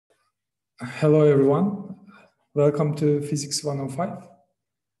Hello, everyone. Welcome to Physics 105.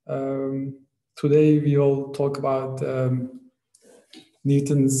 Today we will talk about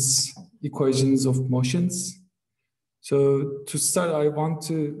Newton's equations of motions. So to start, I want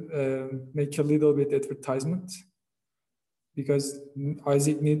to make a little bit advertisement because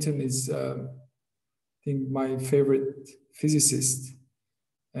Isaac Newton is, I think, my favorite physicist.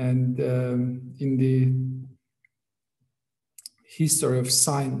 And in the history of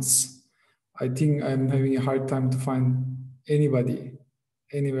science, I think I'm having a hard time to find anybody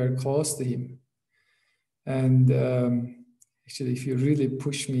anywhere close to him. And actually, if you really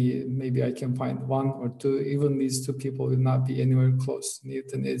push me, maybe I can find one or two. Even these two people will not be anywhere close.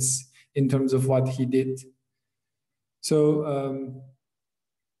 Newton is in terms of what he did. So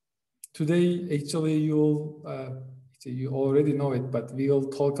today, actually, you already know it, but we will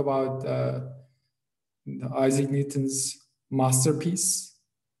talk about Isaac Newton's masterpiece.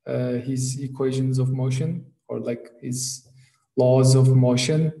 His equations of motion, or like his laws of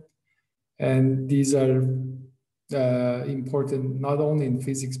motion. And these are important not only in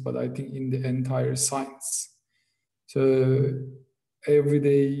physics, but I think in the entire science. So every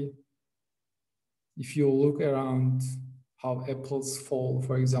day, if you look around, how apples fall,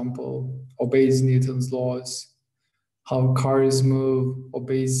 for example, obeys Newton's laws. How cars move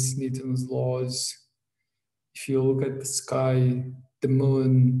obeys Newton's laws. If you look at the sky, the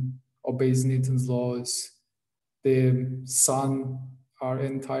moon obeys Newton's laws. The sun, our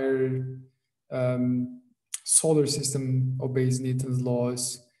entire solar system obeys Newton's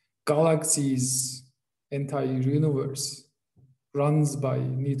laws. Galaxies, entire universe runs by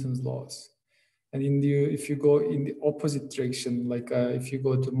Newton's laws. And if you go in the opposite direction, like if you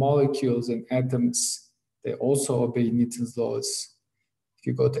go to molecules and atoms, they also obey Newton's laws. If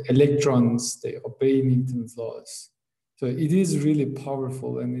you go to electrons, they obey Newton's laws. So it is really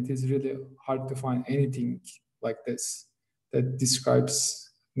powerful, and it is really hard to find anything like this that describes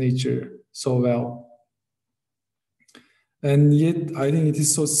nature so well. And yet, I think it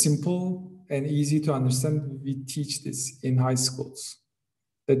is so simple and easy to understand. We teach this in high schools.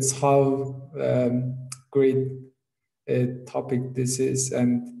 That's how great a topic this is.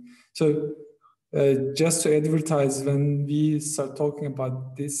 And so just to advertise, when we start talking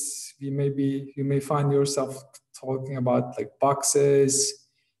about this, you may find yourself talking about like boxes,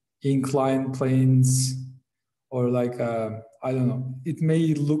 inclined planes, or like, I don't know, it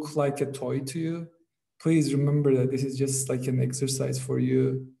may look like a toy to you. Please remember that this is just like an exercise for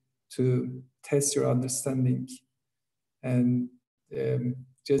you to test your understanding, and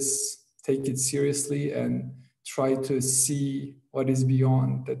just take it seriously and try to see what is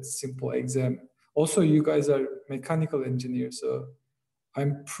beyond that simple exam. Also, you guys are mechanical engineers, so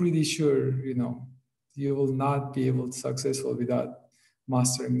I'm pretty sure, you will not be able to successful without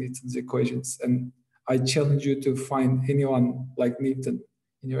mastering Newton's equations. And I challenge you to find anyone like Newton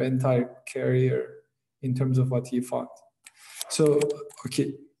in your entire career in terms of what he found. So,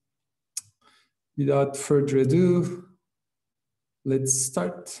 okay, without further ado, let's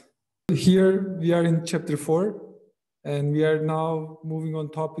start. Here we are in chapter 4, and we are now moving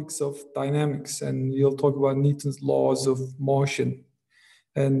on topics of dynamics, and we'll talk about Newton's laws of motion.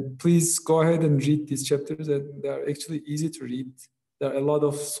 And please go ahead and read these chapters, and they are actually easy to read. There are a lot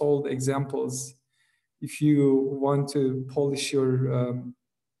of solved examples if you want to polish your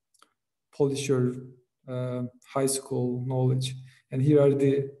high school knowledge. And here are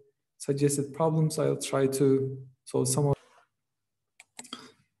the suggested problems. I'll try to solve some of.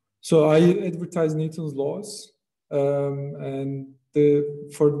 So I advertise Newton's laws, and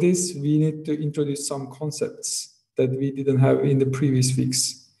for this we need to introduce some concepts that we didn't have in the previous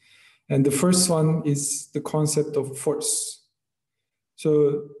weeks. And the first one is the concept of force.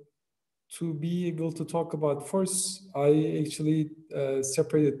 So to be able to talk about force, I actually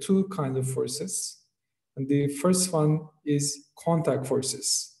separated two kinds of forces. And the first one is contact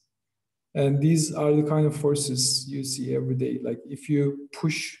forces. And these are the kind of forces you see every day. Like if you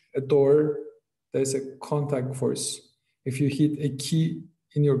push a door, there's a contact force. If you hit a key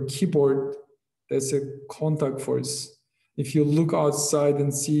in your keyboard, there's a contact force. If you look outside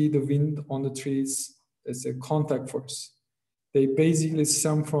and see the wind on the trees, there's a contact force. They basically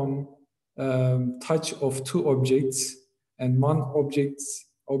stem from touch of two objects, and one object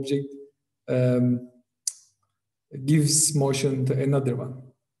gives motion to another one.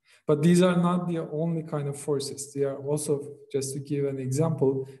 But these are not the only kind of forces. They are also, just to give an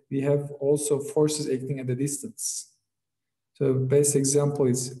example, we have also forces acting at a distance. So best example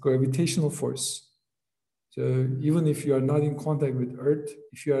is gravitational force. So even if you are not in contact with Earth,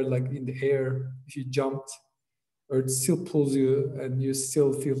 if you are like in the air, if you jumped, Earth still pulls you and you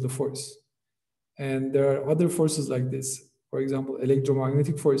still feel the force. And there are other forces like this. For example,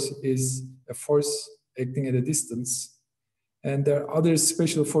 electromagnetic force is a force acting at a distance. And there are other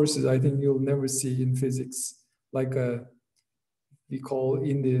special forces I think you'll never see in physics, like we call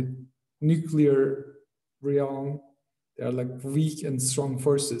in the nuclear realm, they are like weak and strong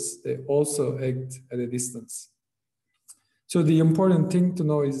forces. They also act at a distance. So the important thing to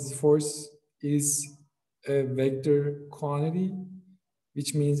know is force is a vector quantity,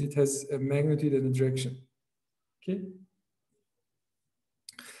 which means it has a magnitude and a direction. Okay.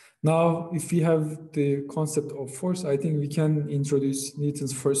 Now, if we have the concept of force, I think we can introduce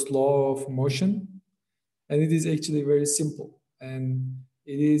Newton's first law of motion. And it is actually very simple. And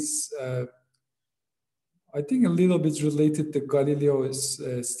it is, I think, a little bit related to Galileo's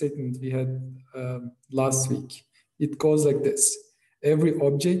statement we had last week. It goes like this. Every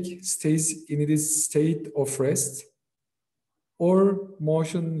object stays in its state of rest or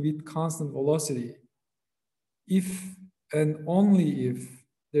motion with constant velocity if and only if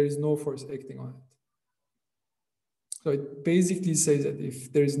there is no force acting on it. So it basically says that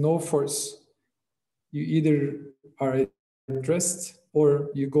if there is no force, you either are at rest or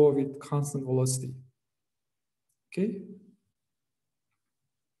you go with constant velocity. Okay?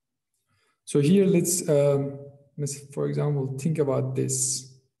 So here let's, for example, think about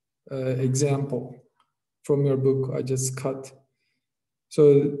this example from your book I just cut.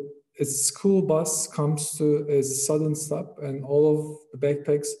 So a school bus comes to a sudden stop and all of the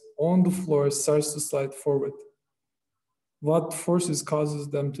backpacks on the floor starts to slide forward. What forces causes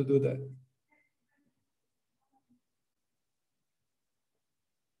them to do that?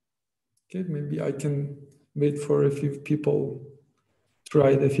 Okay, maybe I can wait for a few people to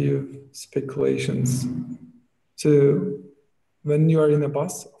write a few speculations. So when you are in a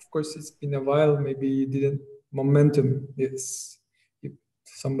bus, of course, it's been a while, maybe you didn't, momentum, yes. If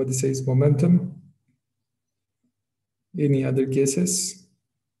somebody says momentum, any other guesses?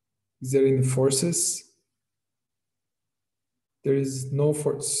 Is there any forces? There is no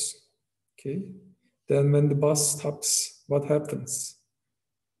force, okay? Then when the bus stops, what happens?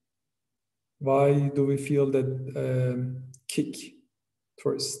 Why do we feel that kick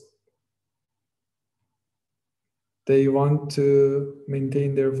first? They want to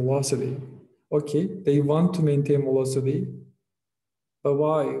maintain their velocity. Okay, they want to maintain velocity, but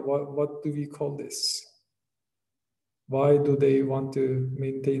why? What do we call this? Why do they want to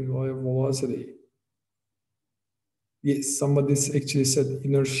maintain velocity? Yes, somebody actually said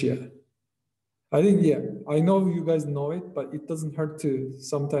inertia. I think, yeah, I know you guys know it, but it doesn't hurt to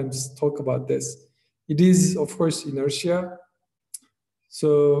sometimes talk about this. It is, of course, inertia.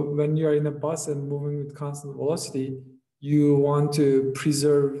 So when you are in a bus and moving with constant velocity, you want to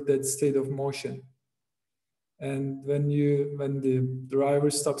preserve that state of motion. And when the driver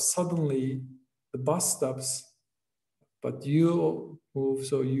stops suddenly, the bus stops, but you move,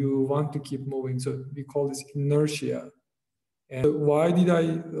 so you want to keep moving. So we call this inertia. And why did I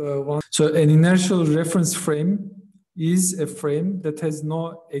want? So an inertial reference frame is a frame that has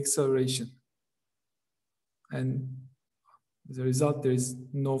no acceleration. And as a result, there is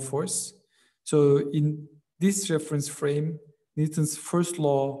no force. So in this reference frame, Newton's first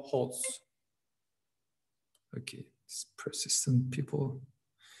law holds. Okay, it's persistent people.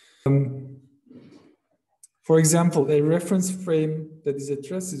 For example, a reference frame that is at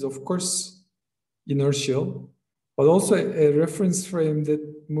rest is, of course, inertial, but also a reference frame that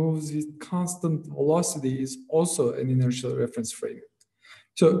moves with constant velocity is also an inertial reference frame.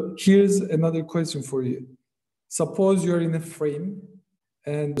 So here's another question for you. Suppose you're in a frame,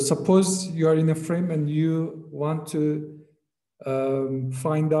 and you want to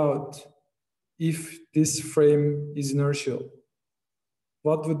find out if this frame is inertial.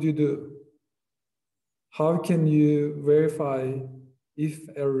 What would you do? How can you verify if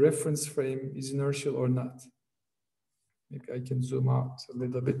a reference frame is inertial or not? Maybe I can zoom out a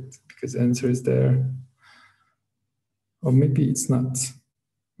little bit because the answer is there. Or maybe it's not.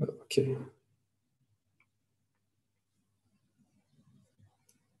 Okay.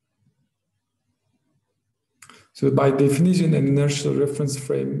 So by definition, an inertial reference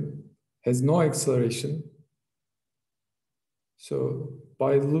frame has no acceleration. So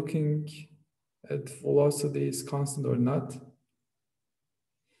by looking at velocity is constant or not,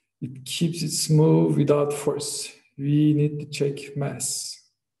 it keeps it smooth without force. We need to check mass.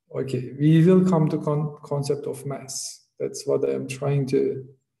 Okay, we will come to concept of mass. That's what I'm trying to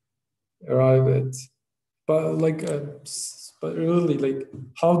arrive at. But but really, like,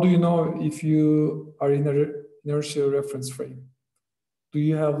 how do you know if you are in an inertial reference frame? Do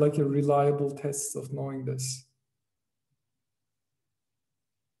you have like a reliable test of knowing this?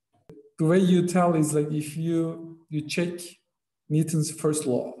 the way you tell is like if you check Newton's first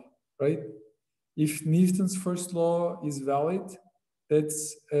law, right? If Newton's first law is valid,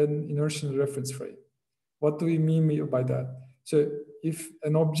 that's an inertial reference frame. What do we mean by that? So if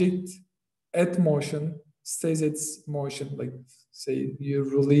an object at motion stays at motion, like say you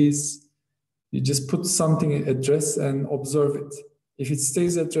release, you just put something at rest and observe it. If it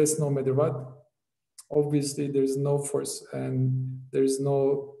stays at rest no matter what, obviously there's no force and there's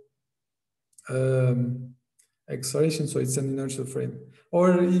no acceleration, so it's an inertial frame.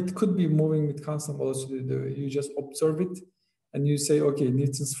 Or it could be moving with constant velocity. You just observe it and you say, okay,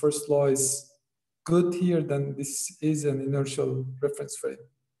 Newton's first law is good here, then this is an inertial reference frame.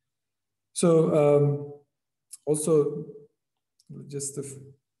 So also, just to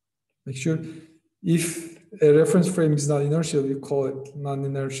make sure, if a reference frame is not inertial, we call it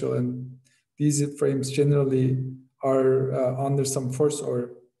non-inertial, and these frames generally are under some force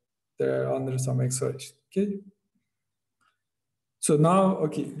or they're under some acceleration, okay? So now,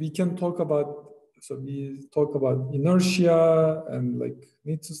 okay, we can talk about, so we talk about inertia and like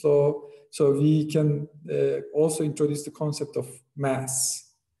Newton's law. So we can also introduce the concept of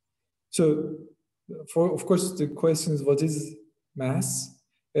mass. So of course, the question is, what is mass?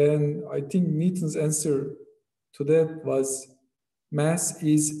 And I think Newton's answer to that was mass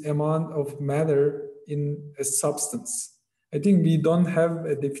is amount of matter in a substance. I think we don't have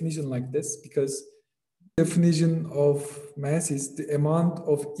a definition like this because definition of mass is the amount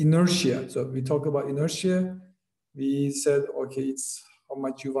of inertia. So we talk about inertia. We said, okay, it's how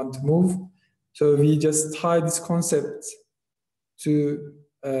much you want to move. So we just tie this concept to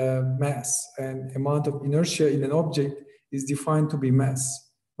mass, and amount of inertia in an object is defined to be mass.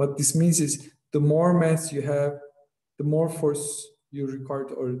 What this means is the more mass you have, the more force you require,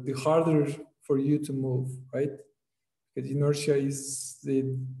 or the harder for you to move, right? Because inertia is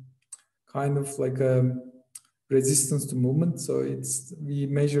the kind of like a resistance to movement. So we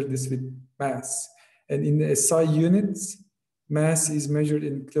measure this with mass. And in the SI units, mass is measured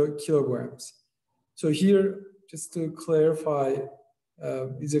in kilograms. So here, just to clarify,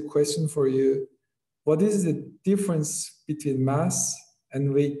 is a question for you. What is the difference between mass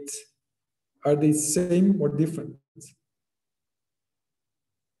and weight? Are they same or different?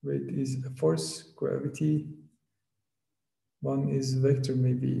 Weight is a force, gravity. One is vector,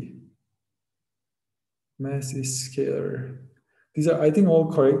 maybe. Mass is scalar. These are, I think,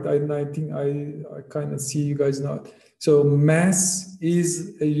 all correct. I think I kind of see you guys not. So mass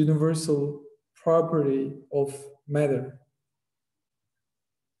is a universal property of matter.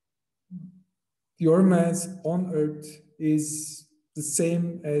 Your mass on Earth is the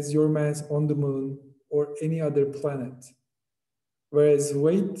same as your mass on the moon or any other planet. Whereas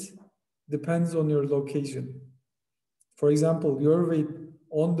weight depends on your location. For example, your weight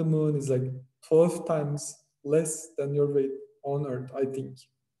on the moon is like 12 times less than your weight on Earth, I think.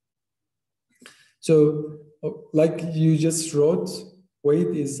 So like you just wrote,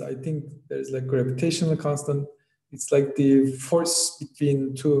 weight is, I think there's like gravitational constant. It's like the force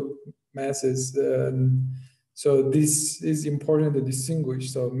between two masses. So this is important to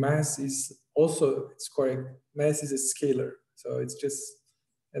distinguish. So mass is also, it's correct. Mass is a scalar. So it's just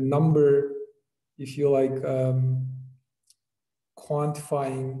a number, if you like,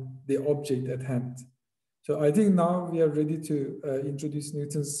 quantifying the object at hand. So I think now we are ready to introduce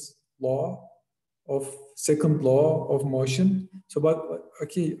Newton's law of second law of motion. So, but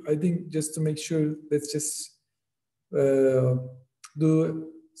okay, I think just to make sure, let's just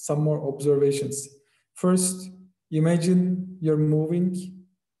do some more observations. First, imagine you're moving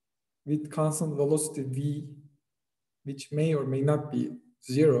with constant velocity v, which may or may not be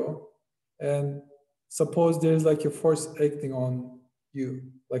zero. And suppose there's like a force acting on you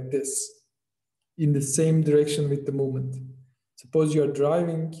like this in the same direction with the movement. Suppose you're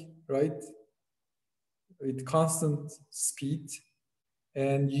driving, right, with constant speed,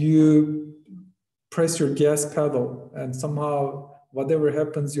 and you press your gas pedal, and somehow whatever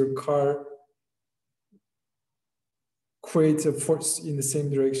happens, your car creates a force in the same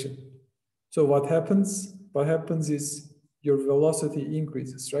direction. So what happens? What happens is your velocity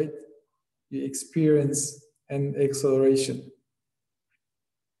increases, right? You experience an acceleration.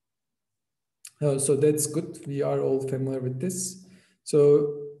 So that's good. We are all familiar with this.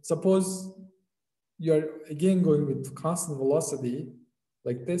 So suppose you're again going with constant velocity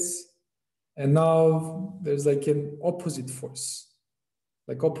like this, and now there's like an opposite force,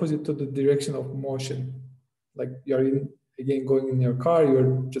 like opposite to the direction of motion. Like you're again going in your car,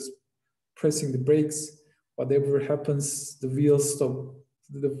 you're just pressing the brakes. Whatever happens, the wheels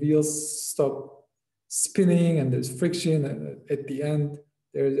stop spinning, and there's friction at the end.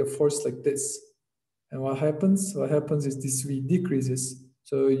 there is a force like this. And what happens? What happens is this V decreases.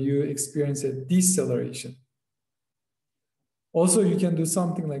 So you experience a deceleration. Also, you can do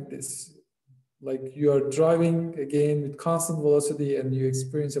something like this. Like you are driving again with constant velocity and you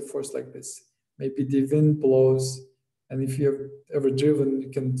experience a force like this. Maybe the wind blows, and if you have ever driven, you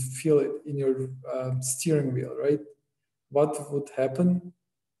can feel it in your steering wheel, right? What would happen?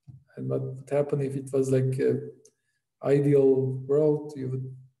 And what would happen if it was like an ideal world? You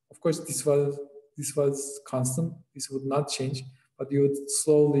would, of course, this was constant. This would not change, but you would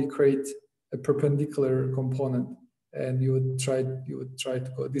slowly create a perpendicular component, and you would try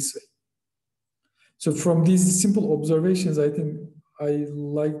to go this way. So from these simple observations, I think I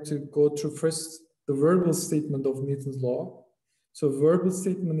like to go through first the verbal statement of Newton's law. So verbal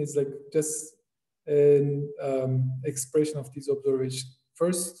statement is like just an expression of these observations.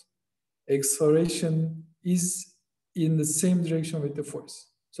 First, acceleration is in the same direction with the force.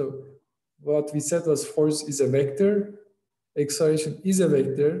 So what we said was force is a vector, acceleration is a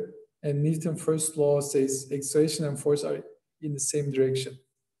vector, and Newton's first law says acceleration and force are in the same direction.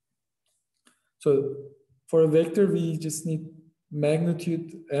 So for a vector, we just need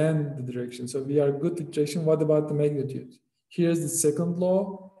magnitude and the direction. So we are good with direction. What about the magnitude? Here's the second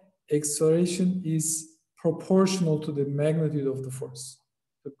law. Acceleration is proportional to the magnitude of the force.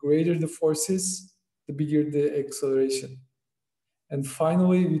 The greater the force is, the bigger the acceleration. And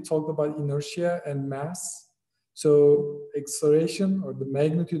finally, we talked about inertia and mass. So acceleration, or the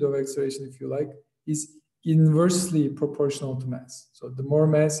magnitude of acceleration, if you like, is inversely proportional to mass. So the more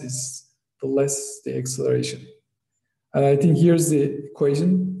mass is, the less the acceleration. And I think here's the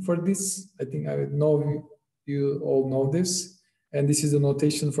equation for this. I think I know you all know this. And this is a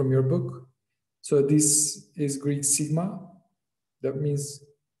notation from your book. So this is Greek sigma. That means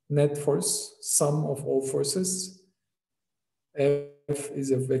net force, sum of all forces. F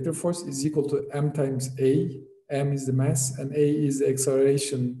is a vector force, is equal to m times a. M is the mass, and a is the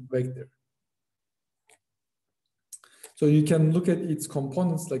acceleration vector. So you can look at its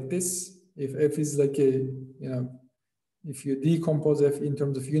components like this. If F is like a, if you decompose F in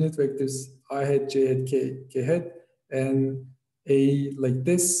terms of unit vectors, I hat, J hat, K hat, and A like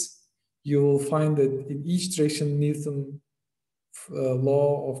this, you will find that in each direction, Newton's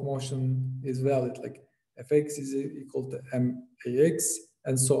law of motion is valid. Like Fx is equal to max,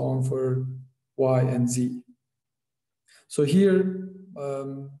 and so on for y and z. So here,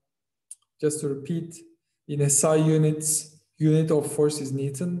 just to repeat, in SI units, unit of force is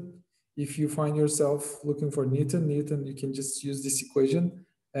Newton. If you find yourself looking for Newton, you can just use this equation.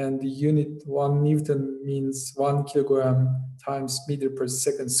 And the unit 1 Newton means 1 kilogram times meter per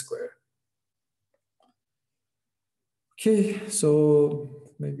second square. Okay, so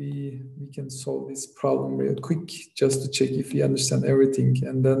maybe we can solve this problem real quick just to check if we understand everything,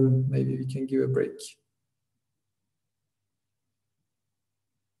 and then maybe we can give a break.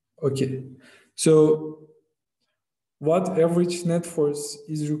 Okay, so what average net force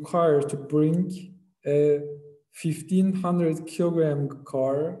is required to bring a 1500 kilogram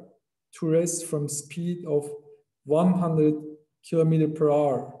car to rest from speed of 100 kilometer per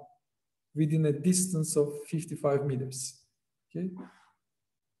hour within a distance of 55 meters? Okay.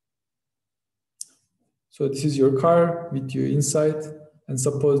 So this is your car with you inside, and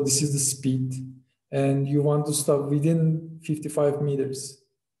suppose this is the speed, and you want to stop within 55 meters.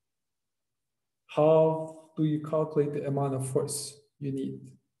 How do you calculate the amount of force you need?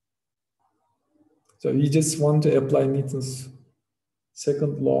 So you just want to apply Newton's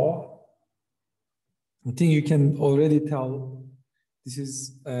second law. I think you can already tell this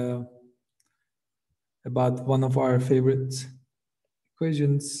is about one of our favorite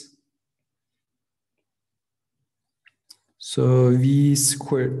equations. So V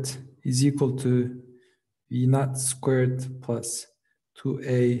squared is equal to V naught squared plus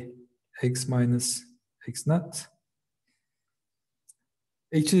 2a x minus x naught.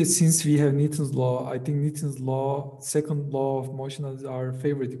 Actually, since we have Newton's law, I think Newton's law, second law of motion, is our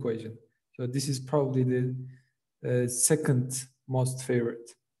favorite equation. So this is probably the second most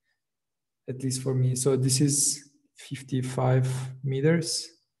favorite, at least for me. So this is 55 meters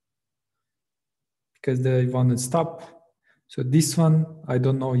because they want to stop. So this one, I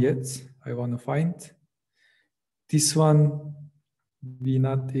don't know yet. I want to find. This one, V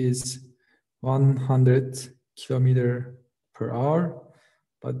naught is 100 kilometer per hour.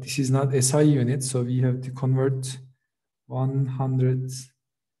 But this is not SI unit, so we have to convert 100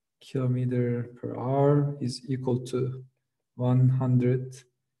 kilometer per hour is equal to 100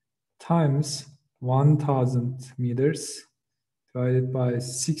 times 1000 meters divided by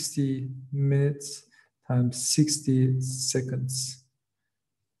 60 minutes times 60 seconds.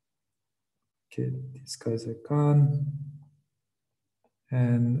 Okay, these guys are gone.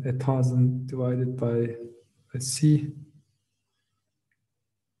 And 1,000 divided by, let's see,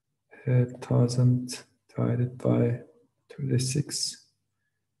 1,000 divided by 26,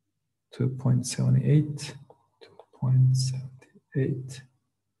 2.78, 2.78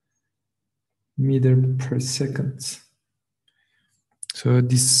 meter per second. So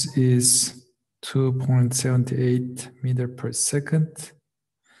this is 2.78 meter per second.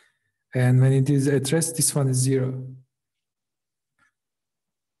 And when it is at rest, this one is 0.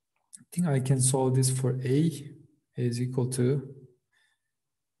 I think I can solve this for A is equal to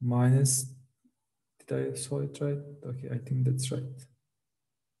minus, did I solve it right? Okay, I think that's right.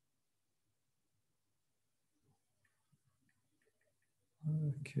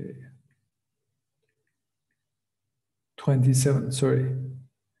 Okay. 27, sorry.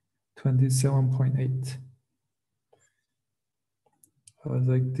 27.8. I was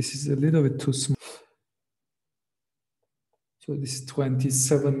like, this is a little bit too small. So this is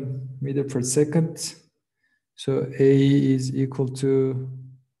 27 meter per second. So A is equal to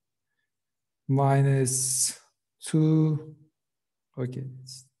minus 2. Okay,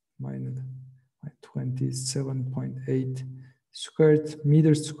 it's minus 27.8 squared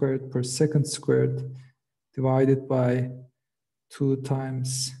meters squared per second squared divided by 2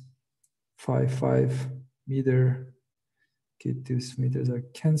 times 5 meter. Okay, these meters are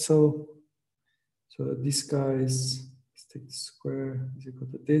cancelled. So this guys, let's take the square is equal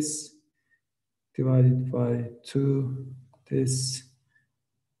to this divided by 2, this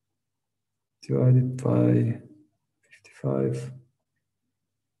divided by 55.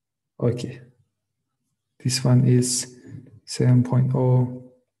 Okay, this one is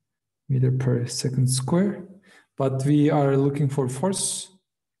 7.0 meter per second square, but we are looking for force.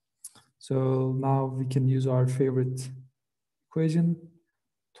 So now we can use our favorite equation.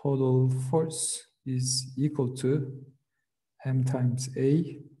 Total force is equal to M times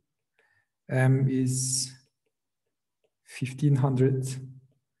A. M is 1500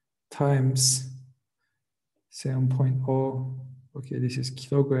 times 7.0. Okay, this is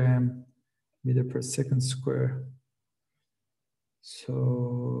kilogram meter per second square.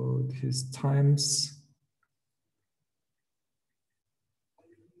 So this is times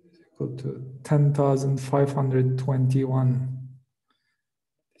equal to 10,521.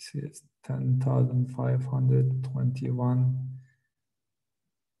 This is 10,521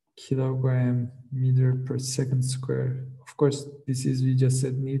 kilogram meter per second square. Of course, this is, we just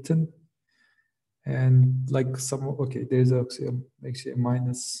said Newton. And like some, okay, there's actually a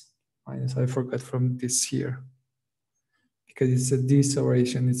minus. I forgot from this here. Because it's a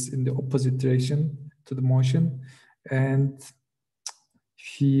deceleration, it's in the opposite direction to the motion. And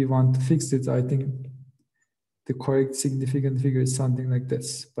if you want to fix it, I think the correct significant figure is something like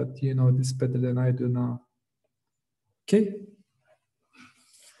this, but you know this better than I do now. Okay?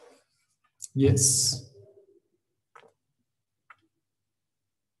 Yes.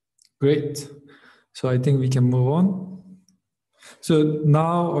 Great. So I think we can move on. So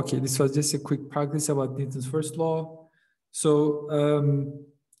now, okay, this was just a quick practice about Newton's first law. So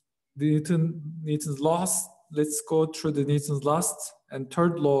the Newton's laws, let's go through the Newton's last and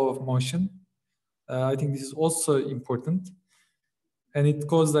third law of motion. I think this is also important. And it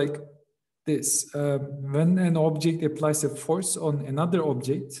goes like this. When an object applies a force on another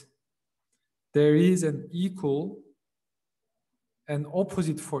object, there is an equal and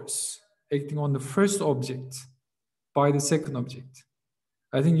opposite force acting on the first object by the second object.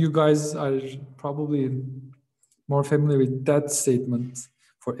 I think you guys are probably more familiar with that statement.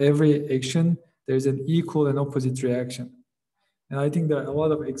 For every action, there's an equal and opposite reaction. And I think there are a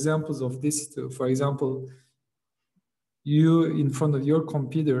lot of examples of this too. For example, you in front of your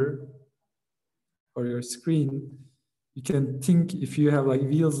computer or your screen, you can think if you have like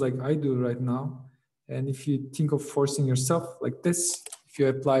wheels like I do right now, and if you think of forcing yourself like this, if you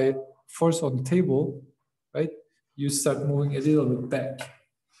apply force on the table, right, you start moving a little bit back.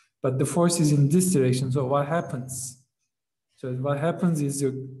 But the force is in this direction, so what happens? So what happens is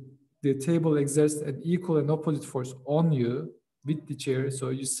the table exerts an equal and opposite force on you with the chair, so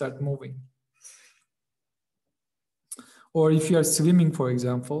you start moving. Or if you are swimming, for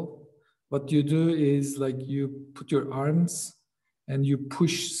example, what you do is like you put your arms and you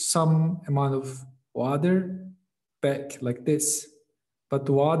push some amount of water back like this. But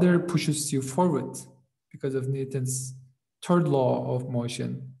the water pushes you forward because of Newton's third law of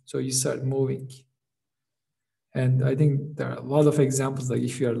motion. So you start moving. And I think there are a lot of examples, like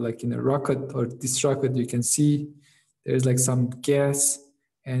if you are like in a rocket or this rocket, you can see there's like some gas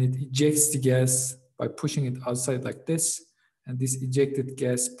and it ejects the gas by pushing it outside like this. and this ejected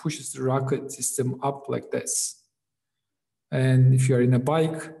gas pushes the rocket system up like this. And if you're in a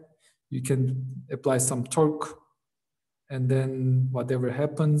bike, you can apply some torque, and then whatever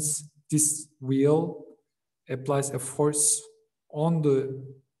happens, this wheel applies a force on the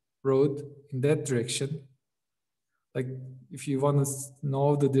road in that direction. Like if you want to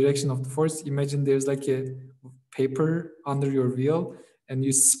know the direction of the force, imagine there's like a paper under your wheel and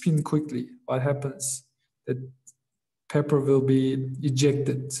you spin quickly. What happens? That paper will be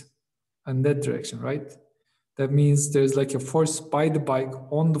ejected in that direction, right? That means there's like a force by the bike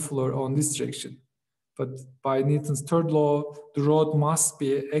on the floor on this direction. But by Newton's third law, the road must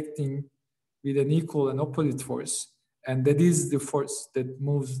be acting with an equal and opposite force. And that is the force that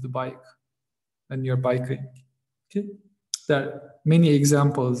moves the bike when you're biking. Okay? There are many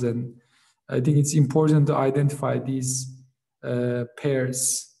examples, and I think it's important to identify these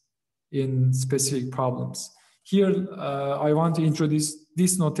pairs in specific problems. Here, I want to introduce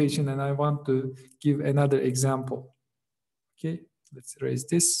this notation, and I want to give another example. Okay, let's erase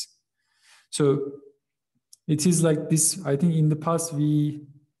this. So it is like this. I think in the past we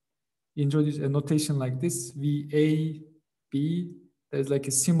introduced a notation like this, VAB. There's like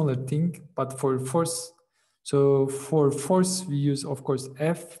a similar thing, but for force. So for force, we use, of course,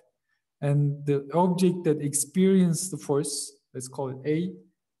 F, and the object that experiences the force, let's call it A,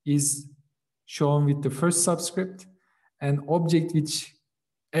 is shown with the first subscript, and object which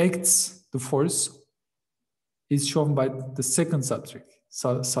acts the force is shown by the second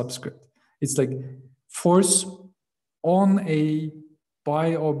subscript. It's like force on A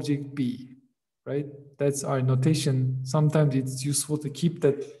by object B, right? That's our notation. Sometimes it's useful to keep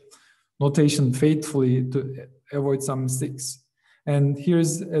that notation faithfully to avoid some mistakes. And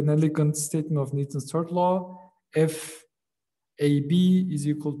here's an elegant statement of Newton's third law. FAB is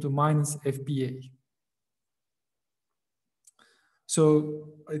equal to minus FBA. So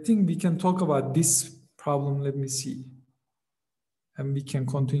I think we can talk about this problem. Let me see. And we can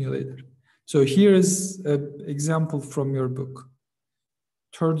continue later. So here is an example from your book.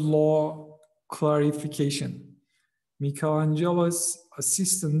 Third law clarification. Michelangelo's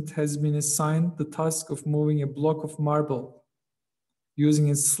assistant has been assigned the task of moving a block of marble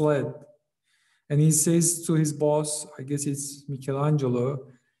using a sled. And he says to his boss, I guess it's Michelangelo,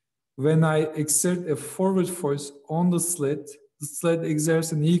 when I exert a forward force on the sled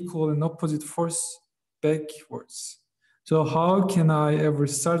exerts an equal and opposite force backwards. So how can I ever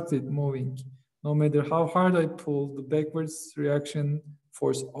start it moving? No matter how hard I pull, the backwards reaction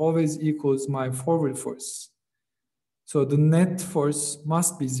force always equals my forward force. So the net force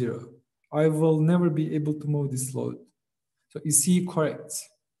must be zero. I will never be able to move this load. So is he correct?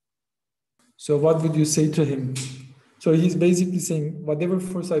 So what would you say to him? So he's basically saying whatever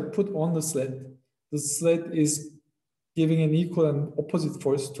force I put on the sled is giving an equal and opposite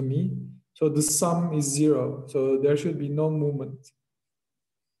force to me. So the sum is zero. So there should be no movement.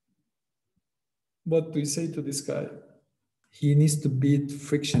 What do you say to this guy? He needs to beat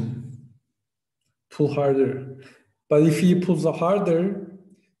friction, pull harder. But if he pulls harder,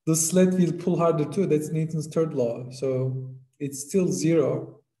 the sled will pull harder too. That's Newton's third law. So it's still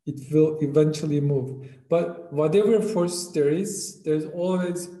zero. It will eventually move. But whatever force there is, there's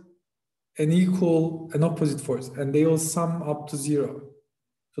always an equal and opposite force, and they will sum up to zero.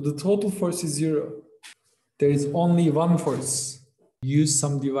 So the total force is zero. There is only one force. Use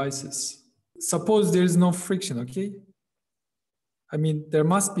some devices. Suppose there is no friction, okay? I mean, there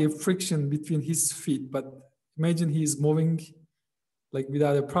must be a friction between his feet, but imagine he is moving like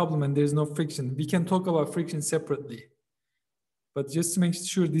without a problem and there's no friction. We can talk about friction separately. But just to make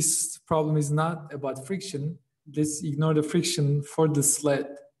sure this problem is not about friction, let's ignore the friction for the sled.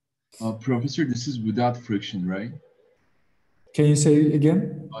 Professor, this is without friction, right? Can you say it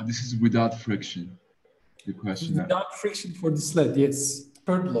again? This is without friction. The question. Without friction for the sled, yes.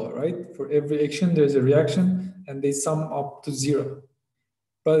 Third law, right? For every action, there's a reaction and they sum up to zero.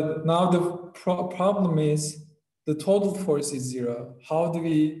 But now the problem is the total force is zero. How do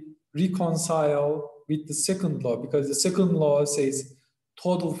we reconcile with the second law? Because the second law says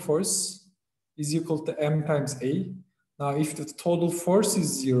total force is equal to m times a. Now, if the total force is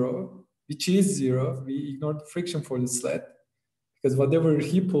zero, which is zero, we ignore the friction for the sled. Because whatever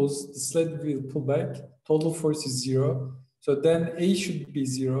he pulls, the sled will pull back. Total force is zero. So then A should be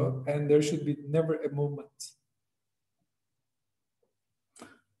zero, and there should be never a movement.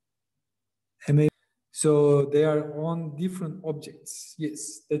 So they are on different objects.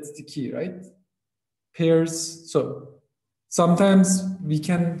 Yes, that's the key, right? Pairs. So sometimes we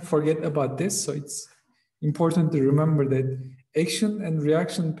can forget about this. So it's important to remember that action and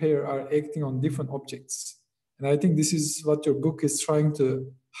reaction pair are acting on different objects. And I think this is what your book is trying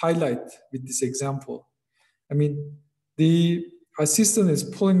to highlight with this example. I mean, the assistant is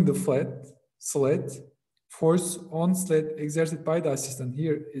pulling the sled, force on sled exerted by the assistant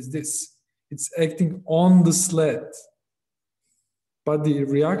here is this. It's acting on the sled. But the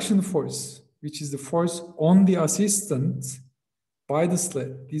reaction force, which is the force on the assistant by the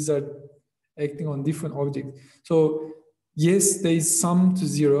sled, these are acting on different objects. So yes, they sum to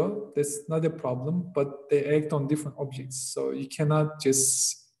zero, that's not a problem, but they act on different objects. So you cannot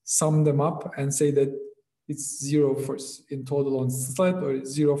just sum them up and say that it's zero force in total on the sled or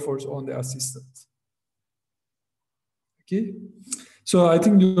zero force on the assistant. Okay, so I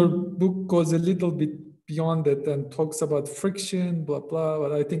think your book goes a little bit beyond that and talks about friction, blah, blah,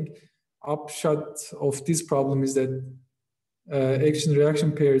 but I think upshot of this problem is that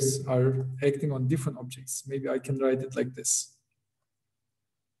action-reaction pairs are acting on different objects. Maybe I can write it like this.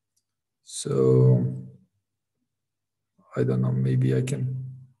 So, I don't know, maybe I can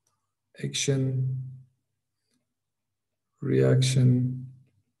action, reaction,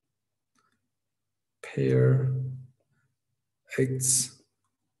 pair acts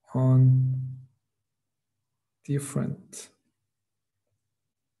on different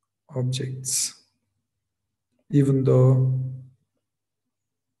objects, even though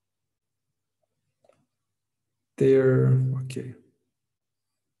their, okay,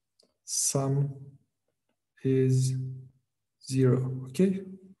 sum is zero, okay?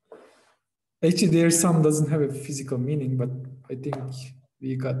 Actually, their sum doesn't have a physical meaning, but I think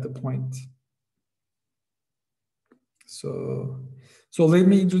we got the point. So let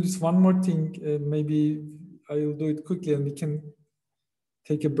me introduce one more thing. Maybe I'll do it quickly and we can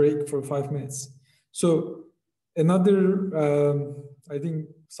take a break for 5 minutes. So another, I think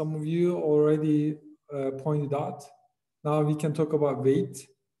some of you already pointed out, now we can talk about weight,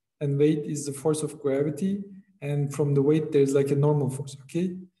 and weight is the force of gravity, and from the weight there's like a normal force,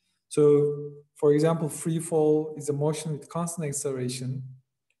 okay? So for example, free fall is a motion with constant acceleration,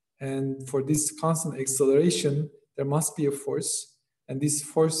 and for this constant acceleration there must be a force, and this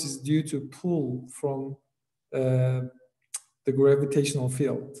force is due to pull from the gravitational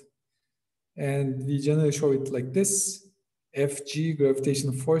field. And we generally show it like this. Fg,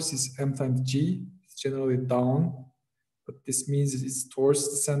 gravitational force, is m times g. It's generally down, but this means it's towards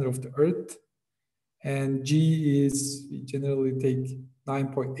the center of the Earth. And g is, we generally take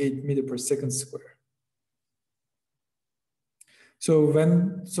 9.8 meter per second square. So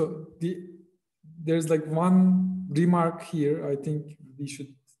there's like one remark here I think we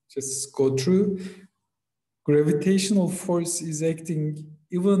should just go through. Gravitational force is acting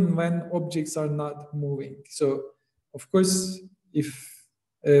even when objects are not moving. So of course, if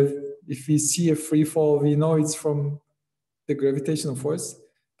we see a free fall, we know it's from the gravitational force.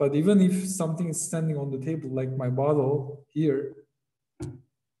 But even if something is standing on the table, like my bottle here,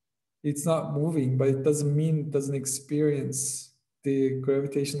 it's not moving, but it doesn't mean it doesn't experience the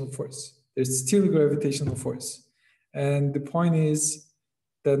gravitational force. There's still gravitational force. And the point is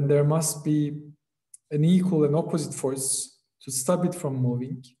that there must be an equal and opposite force to stop it from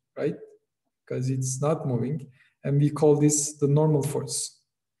moving, right? Because it's not moving. And we call this the normal force.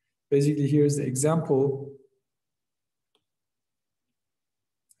 Basically, here's the example.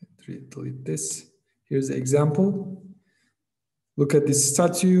 Delete this. Here's the example. Look at this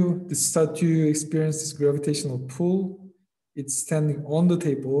statue. The statue experiences gravitational pull. It's standing on the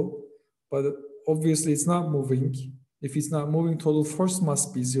table, but obviously it's not moving. If it's not moving, total force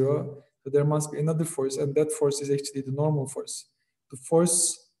must be zero. So there must be another force, and that force is actually the normal force. The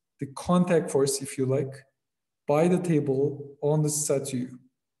force, the contact force, if you like, by the table on the statue.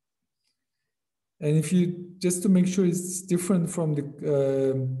 And if you, just to make sure it's different from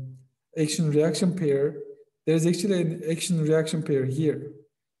the action-reaction pair, there's actually an action-reaction pair here.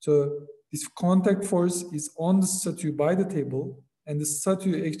 So this contact force is on the statue by the table, and the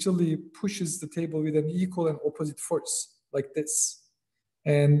statue actually pushes the table with an equal and opposite force, like this.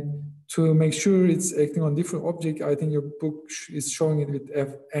 And to make sure it's acting on different object, I think your book is showing it with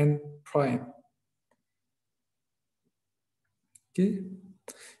Fn prime. Okay,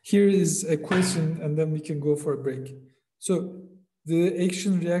 here is a question, and then we can go for a break. So the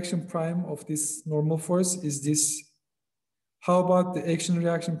action-reaction prime of this normal force is this. How about the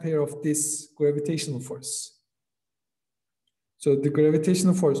action-reaction pair of this gravitational force? So the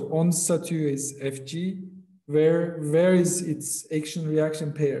gravitational force on the statue is Fg. Where is its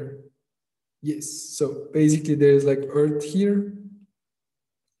action-reaction pair? Yes, so basically there's like Earth here.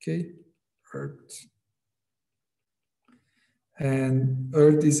 Okay, Earth. And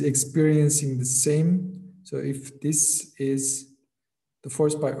Earth is experiencing the same. So if this is the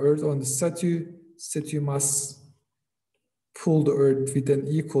force by Earth on the statue statue must pull the earth with an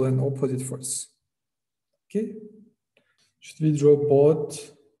equal and opposite force. Okay. Should we draw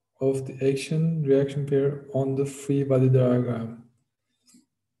both of the action-reaction pair on the free body diagram?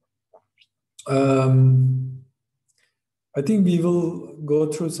 I think we will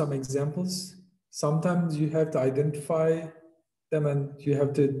go through some examples. Sometimes you have to identify them and you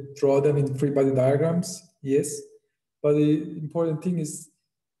have to draw them in free body diagrams, yes. But the important thing is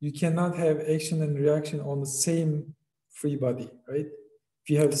you cannot have action and reaction on the same free body, right? If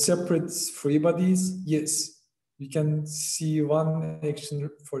you have separate free bodies, yes, you can see one action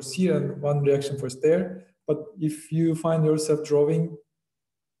force here and one reaction force there. But if you find yourself drawing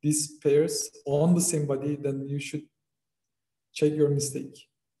these pairs on the same body, then you should check your mistake.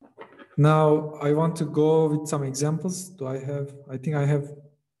 Now, I want to go with some examples. I think I have,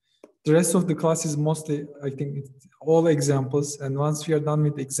 the rest of the class is mostly, I think it's all examples. And once we are done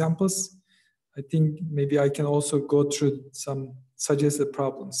with examples, I think maybe I can also go through some suggested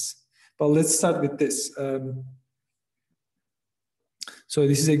problems. But let's start with this. So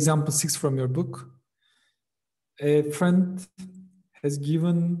this is example 6 from your book. A friend has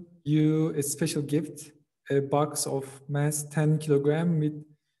given you a special gift, a box of mass 10 kilogram with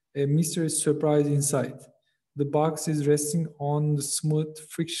a mysterious surprise inside. The box is resting on the smooth,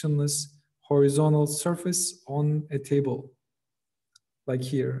 frictionless, horizontal surface on a table, like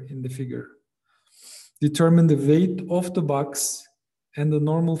here in the figure. Determine the weight of the box and the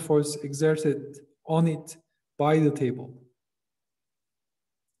normal force exerted on it by the table.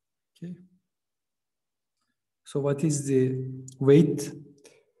 Okay. So what is the weight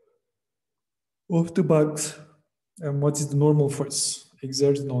of the box and what is the normal force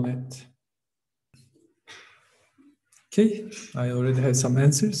exerted on it? Okay, I already have some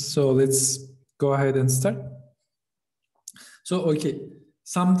answers, so let's go ahead and start. So, okay,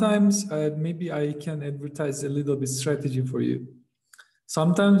 sometimes maybe I can advertise a little bit strategy for you.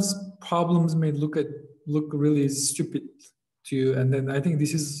 Sometimes problems may look really stupid to you, and then I think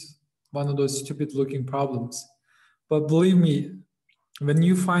this is one of those stupid looking problems. But believe me, when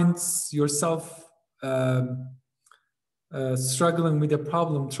you find yourself struggling with a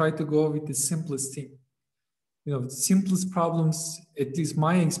problem, try to go with the simplest thing. You know, the simplest problems, at least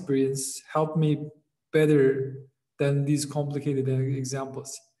my experience, help me better than these complicated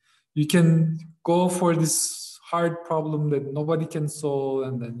examples. You can go for this hard problem that nobody can solve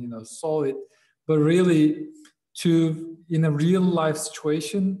and then, you know, solve it. But really, in a real life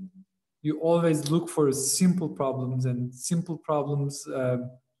situation, you always look for simple problems, and simple problems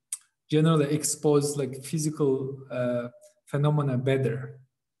generally expose like physical phenomena better.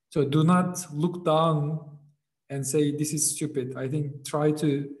 So do not look down and say this is stupid. I think try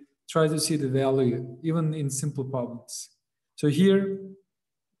to see the value even in simple problems. So here,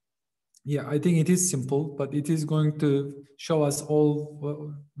 yeah, I think it is simple, but it is going to show us all what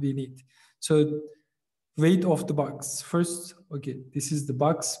we need. So weight of the box. First, okay, this is the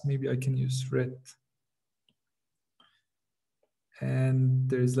box. Maybe I can use red. And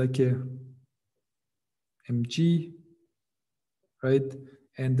there's like a mg, right?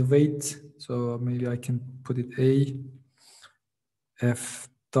 And the weight, so maybe I can put it A.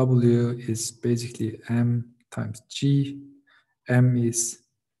 Fw is basically m times g. M is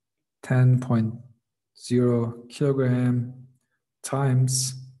 10.0 kilogram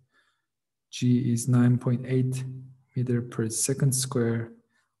times g is 9.8 meter per second square.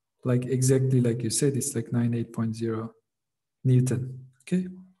 Like exactly like you said, it's like 98.0 Newton, okay?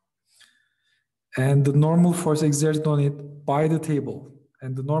 And the normal force exerted on it by the table.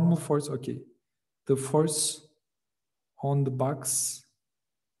 And the normal force, okay, the force on the box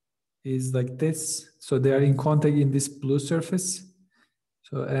is like this. So they are in contact in this blue surface.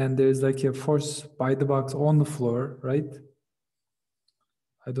 So, and there's like a force by the box on the floor, right?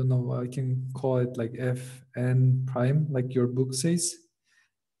 I don't know, I can call it like Fn prime, like your book says.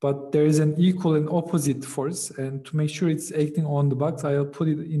 But there is an equal and opposite force. And to make sure it's acting on the box, I'll put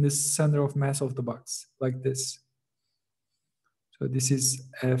it in the center of mass of the box, like this. So this is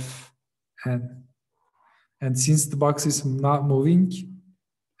Fn. And since the box is not moving,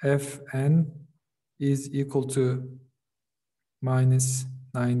 Fn is equal to minus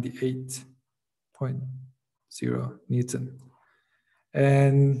 98.0 Newton.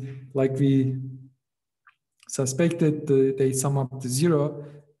 And like we suspected, they sum up to 0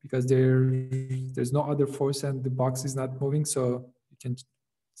 because there's no other force and the box is not moving. So you can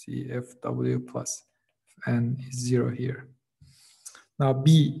see Fw plus N is 0 here. Now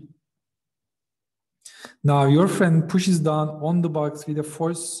B. Now your friend pushes down on the box with a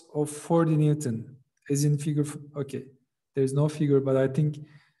force of 40 Newton, as in figure, okay, there's no figure, but I think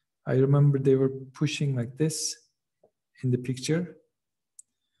I remember they were pushing like this in the picture.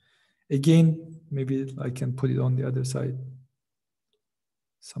 Again, maybe I can put it on the other side.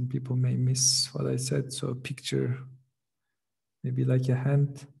 Some people may miss what I said. So picture, maybe like a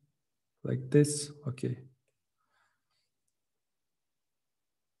hand, like this. Okay.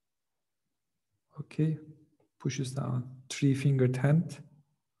 Okay, pushes down, 3-fingered hand.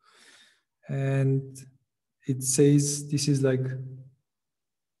 And it says this is like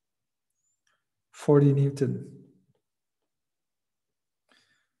 40 Newton.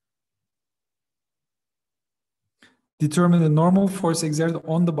 Determine the normal force exerted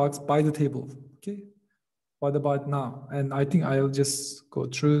on the box by the table. Okay, what about now? And I think I'll just go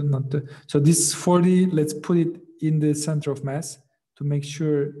through. So this 40, let's put it in the center of mass to make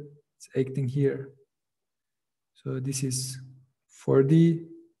sure it's acting here. So this is 40.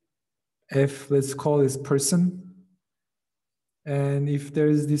 F, let's call this person. And if there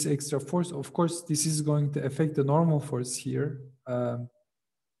is this extra force, of course, this is going to affect the normal force here. So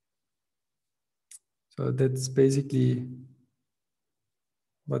that's basically,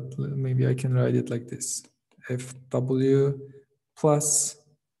 but maybe I can write it like this. FW plus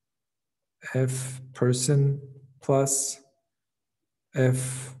F person plus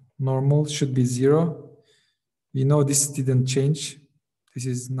F normal should be 0. We know this didn't change. This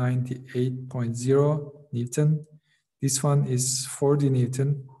is 98.0 Newton. This one is 40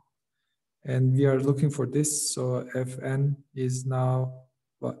 Newton. And we are looking for this. So Fn is now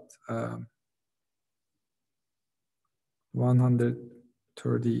what?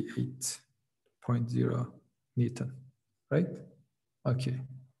 138.0 Newton, right? Okay.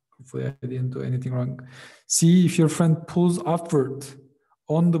 Hopefully I didn't do anything wrong. See if your friend pulls upward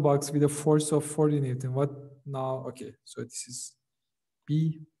on the box with a force of 40 Newton. What now? Okay, so this is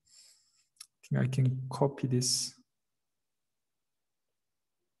B. I think I can copy this.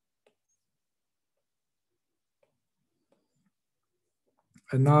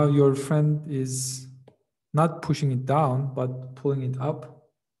 And now your friend is not pushing it down, but pulling it up.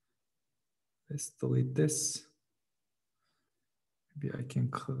 Let's delete this. Maybe I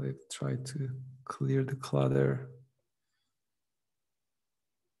can try to clear the clutter.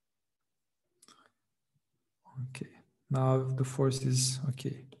 Okay, now the force is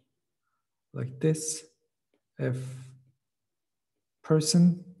okay, like this, F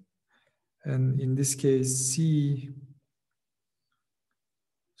person, and in this case, C,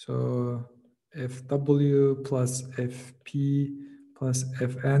 so FW plus FP plus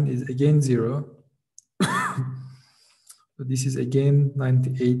FN is again 0. So this is again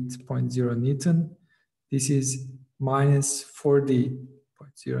 98.0 Newton. This is minus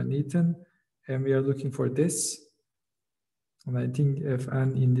 40.0 Newton. And we are looking for this. And I think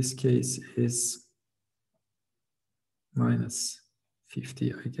Fn in this case is minus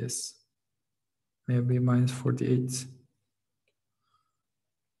 50, I guess. Maybe minus 48.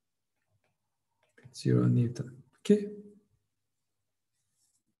 0 Newton. Okay.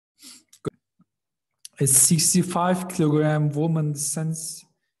 Good. A 65-kilogram woman descends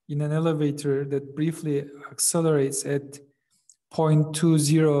in an elevator that briefly accelerates at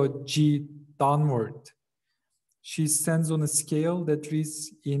 0.20 g downward. She stands on a scale that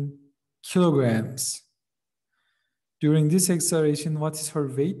reads in kilograms. During this acceleration, what is her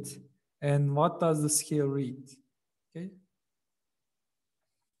weight and what does the scale read? Okay.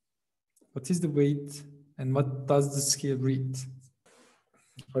 What is the weight and what does the scale read?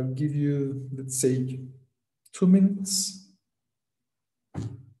 I'll give you, let's say, 2 minutes.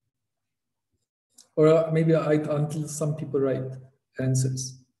 Or maybe until some people write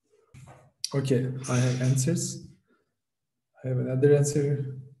answers. Okay, I have answers. I have another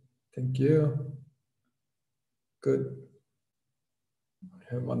answer. Thank you. Good.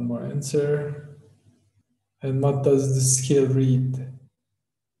 I have one more answer. And what does the scale read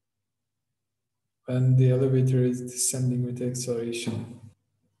when the elevator is descending with acceleration?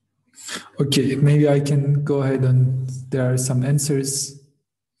 Okay, maybe I can go ahead and there are some answers.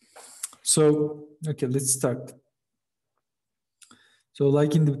 So, okay, let's start. So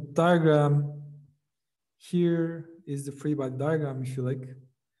like in the diagram, here is the free body diagram, if you like.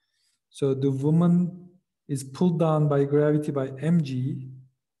 So the woman is pulled down by gravity by mg,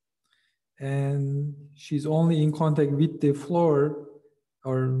 and she's only in contact with the floor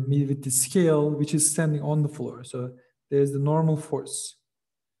or with the scale, which is standing on the floor. So there's the normal force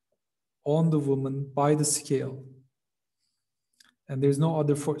on the woman by the scale. And there's no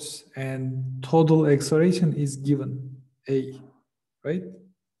other force. And total acceleration is given, A, right?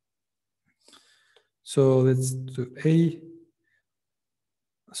 So let's do A.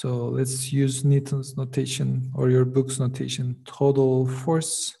 So let's use Newton's notation or your book's notation. Total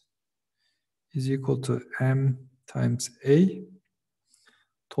force is equal to M times A.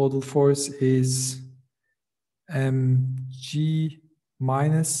 Total force is mg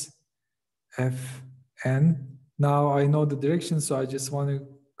minus Fn. Now I know the direction, so I just want to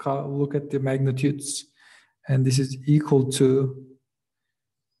look at the magnitudes. And this is equal to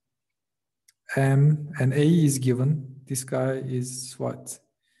M, and A is given. This guy is what?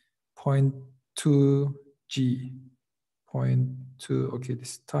 0.2 G. 0.2, okay,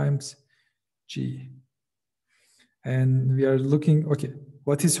 this times G. And we are looking, okay,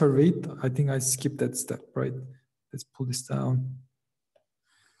 what is her weight? I think I skipped that step, right? Let's pull this down.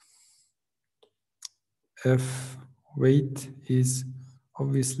 F weight is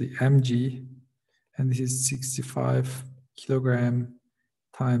obviously mg, and this is 65 kilogram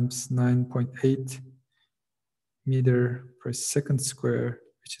times 9.8 meter per second square,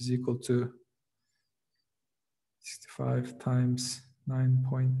 which is equal to 65 times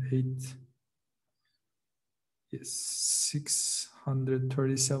 9.8 is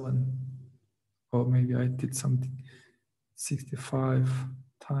 637. Oh, maybe I did something. 65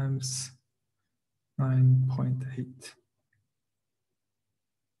 times 9.8.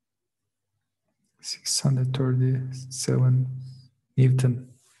 637 Newton.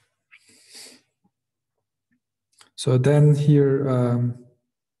 So then here,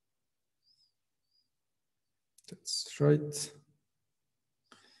 that's right.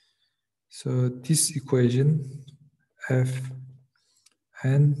 So this equation,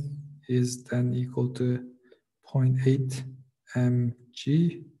 Fn is then equal to 0.8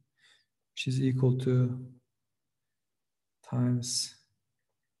 mg, which is equal to times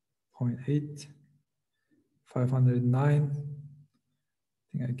 0.8, 509. I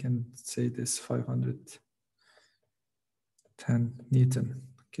think I can say this 510 Newton.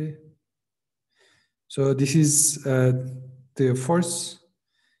 Okay. So this is the force,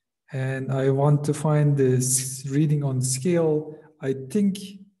 and I want to find this reading on scale. I think,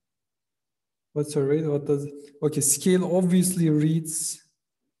 what's the rate? What does it? Okay, scale obviously reads.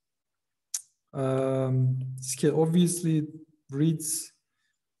 Scale obviously reads,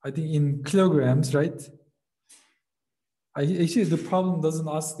 I think, in kilograms, right? Actually, the problem doesn't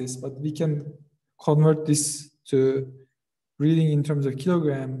ask this, but we can convert this to reading in terms of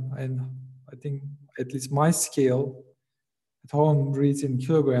kilogram, and I think at least my scale at home reads in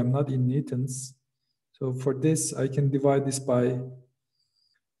kilogram, not in newtons. So for this, I can divide this by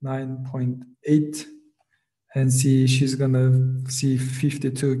 9.8 and see she's gonna see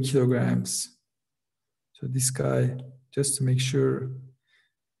 52 kilograms. So this guy, just to make sure,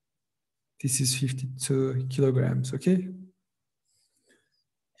 this is 52 kilograms, okay?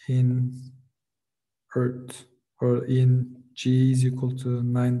 In Earth, or in G is equal to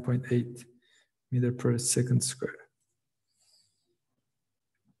 9.8 meter per second square.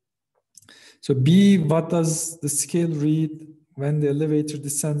 So B, what does the scale read when the elevator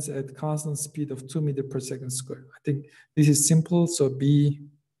descends at constant speed of 2 meters per second square? I think this is simple. So B,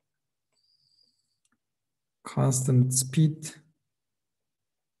 constant speed.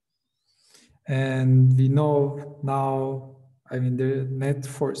 And we know now, I mean, the net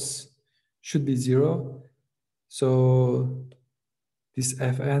force should be 0. So this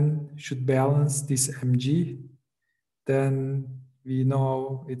Fn should balance this mg. Then we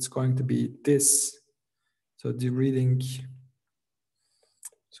know it's going to be this. So the reading,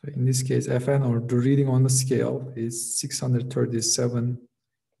 so in this case, Fn, or the reading on the scale, is 637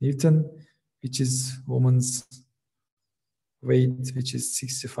 Newton, which is woman's weight, which is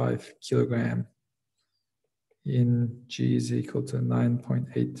 65 kilogram in G is equal to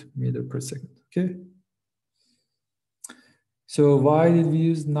 9.8 meter per second, okay? So why did we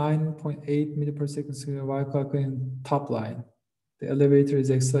use 9.8 meter per second? So why calculating top line? The elevator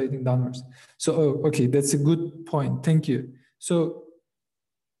is accelerating downwards. So, oh, okay, that's a good point. Thank you. So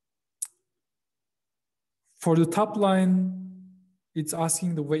for the top line, it's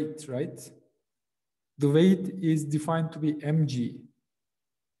asking the weight, right? The weight is defined to be mg.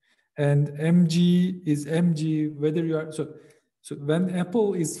 And mg is mg, whether you are, so when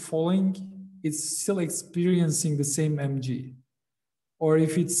Apple is falling, it's still experiencing the same mg. Or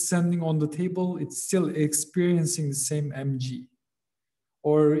if it's standing on the table, it's still experiencing the same mg.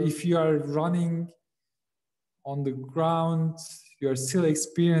 Or if you are running on the ground, you are still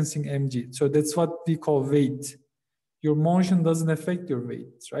experiencing mg. So that's what we call weight. Your motion doesn't affect your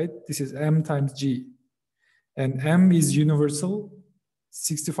weight, right? This is m times g. And m is universal.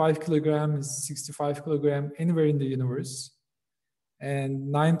 65 kilogram is 65 kilogram anywhere in the universe.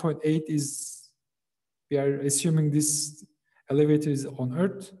 And 9.8 is, we are assuming this elevator is on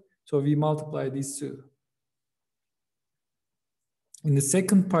Earth. So we multiply these two. In the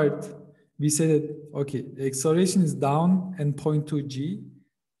second part, we say that, okay, the acceleration is down and 0.2 g.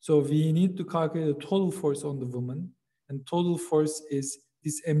 So we need to calculate the total force on the woman. And total force is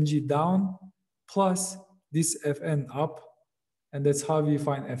this mg down plus this Fn up. And that's how we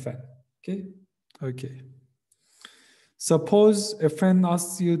find Fn. Okay? Okay. Suppose a friend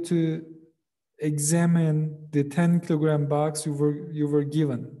asks you to examine the 10 kilogram box you were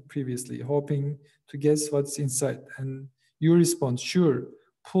given previously, hoping to guess what's inside. And you respond, sure,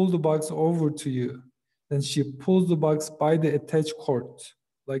 pull the box over to you. Then she pulls the box by the attached cord,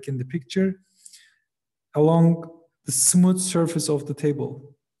 like in the picture, along the smooth surface of the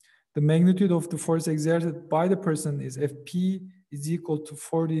table. The magnitude of the force exerted by the person is Fp is equal to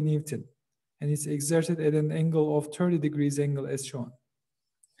 40 Newton, and it's exerted at an angle of 30 degrees angle as shown.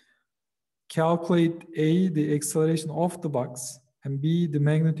 Calculate A, the acceleration of the box, and B, the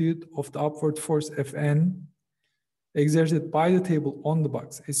magnitude of the upward force Fn exerted by the table on the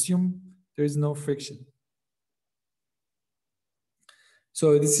box. Assume there is no friction.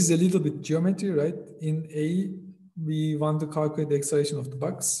 So this is a little bit geometry, right? In A, we want to calculate the acceleration of the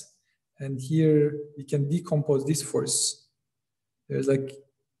box. And here we can decompose this force. There's like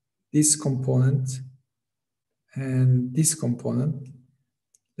this component and this component.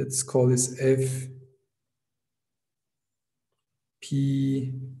 Let's call this F,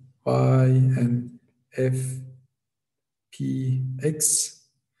 P, Y, and F, P, X.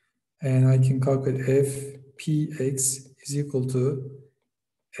 And I can calculate F, P, X is equal to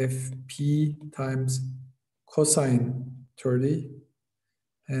Fp times cosine 30.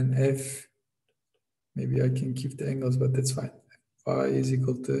 And F, maybe I can keep the angles, but that's fine. Y is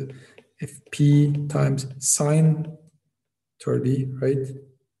equal to Fp times sine 30, right?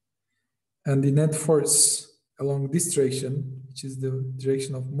 And the net force along this direction, which is the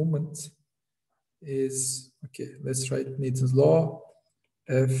direction of movement, is, okay, let's write Newton's law.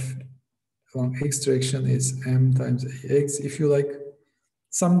 F along x direction is m times ax. If you like,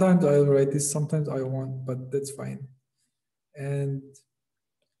 sometimes I'll write this, sometimes I won't, but that's fine. And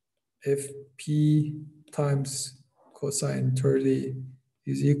Fp times cosine 30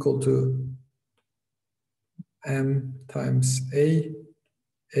 is equal to m times a.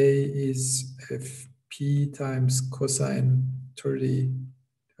 A is Fp times cosine 30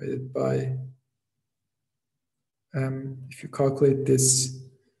 divided by if you calculate this,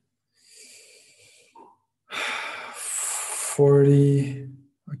 40,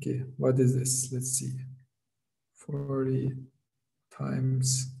 okay, what is this? Let's see. 40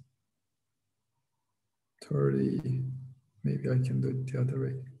 times 30, maybe I can do it the other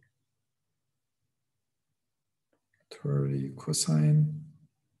way. 30 cosine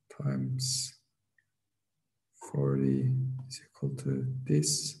times 40 is equal to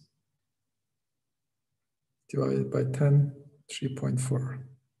this, divided by 10, 3.4.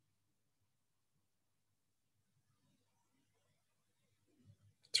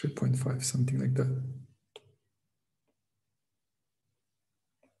 3.5, something like that.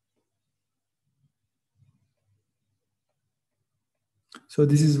 So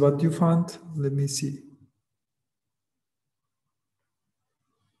this is what you found. Let me see.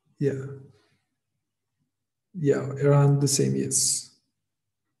 Yeah. Yeah, around the same, yes.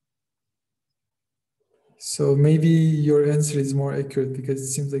 So maybe your answer is more accurate because it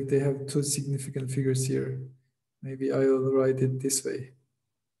seems like they have two significant figures here. Maybe I'll write it this way.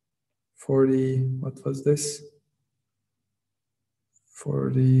 40, what was this?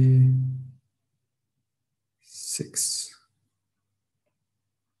 46.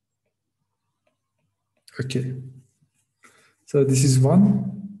 Okay. So this is one.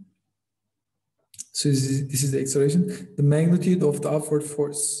 So this is the acceleration. The magnitude of the upward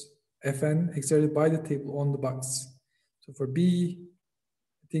force, Fn, exerted by the table on the box. So for B,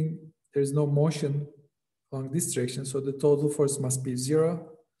 I think there's no motion along this direction, so the total force must be 0.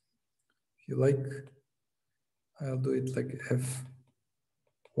 If you like, I'll do it like F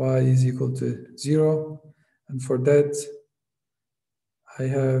y is equal to 0. And for that, I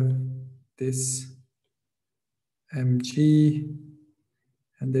have this mg,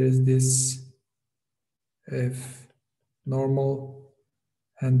 and there is this F normal,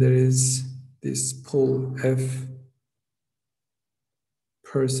 and there is this pull F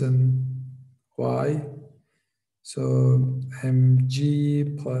person y. So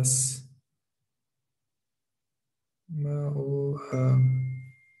mg plus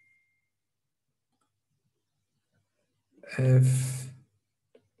f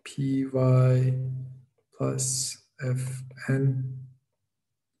py plus fn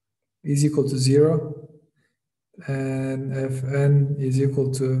is equal to 0, and fn is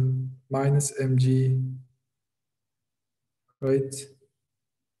equal to minus mg, right?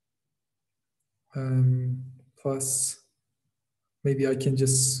 plus, maybe I can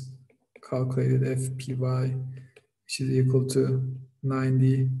just calculate it, FPY, which is equal to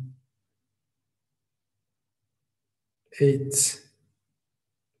 98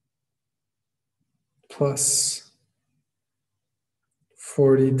 plus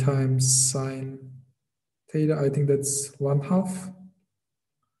 40 times sine theta. I think that's 1/2.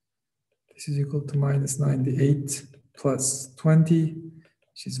 This is equal to minus 98 plus 20,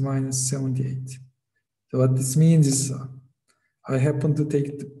 which is minus 78. So what this means is I happen to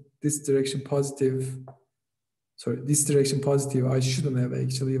take this direction positive. Sorry, this direction positive. I shouldn't have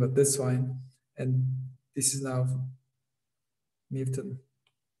actually, but that's fine. And this is now Newton.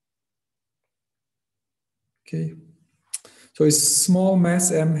 Okay. So a small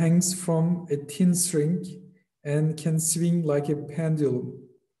mass m hangs from a thin string and can swing like a pendulum.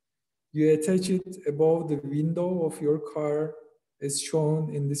 You attach it above the window of your car as shown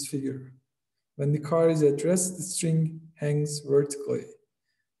in this figure. When the car is at rest, the string hangs vertically.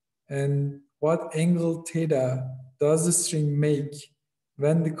 And what angle theta does the string make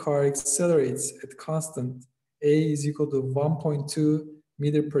when the car accelerates at constant a is equal to 1.2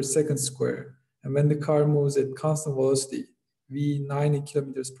 meter per second square, and when the car moves at constant velocity v 90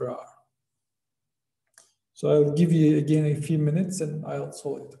 kilometers per hour? So I'll give you again a few minutes and I'll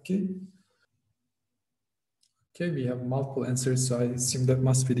solve it, okay? Okay, we have multiple answers, so I assume that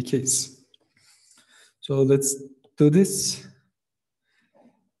must be the case. So let's do this.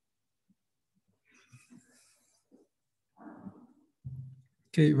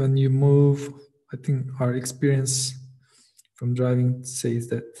 Okay, when you move, I think our experience from driving says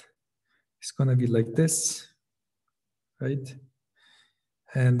that it's gonna be like this, right?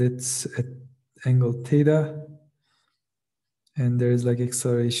 And it's at angle theta, and there's like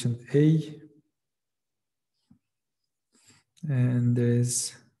acceleration A, and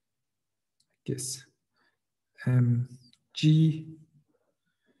there's, I guess, G,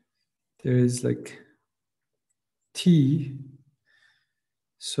 there is like T.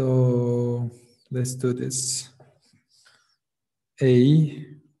 So let's do this.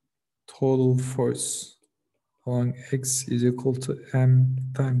 A total force along X is equal to M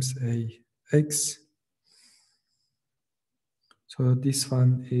times A X. So this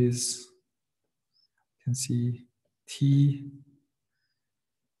one is, you can see T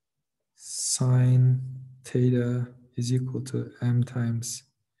sine theta is equal to M times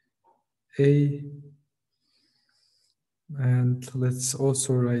A. And let's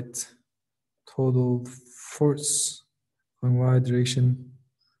also write total force on Y direction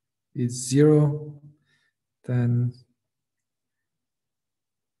is 0. Then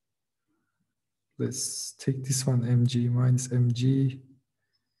let's take this one, mg minus mg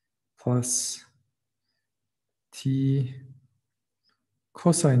plus t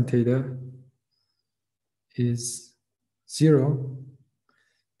cosine theta is 0.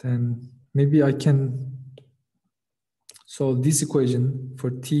 Then maybe I can solve this equation for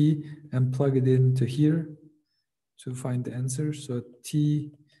t and plug it into here to find the answer. So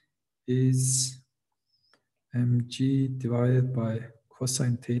t is mg divided by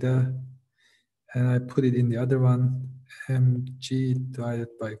cosine theta, and I put it in the other one, mg divided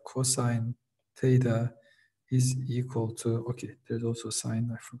by cosine theta is equal to, okay, there's also sine,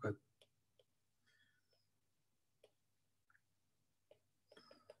 I forgot.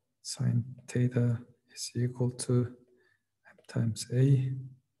 Sine theta is equal to m times a.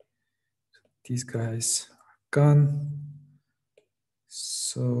 These guys are gone.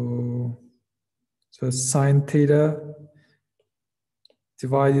 So sine theta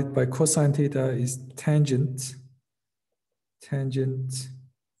divided by cosine theta is tangent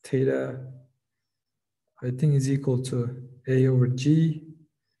theta, I think, is equal to a over g.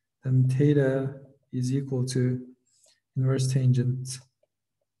 Then theta is equal to inverse tangent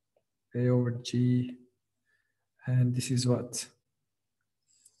a over g. And this is what?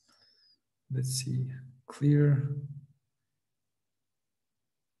 Let's see, clear.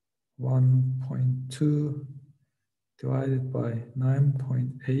 1.2 divided by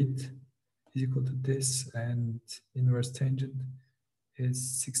 9.8 is equal to this, and inverse tangent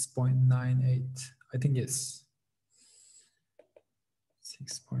is 6.98. I think yes.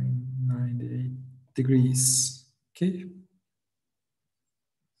 6.98 degrees. Okay.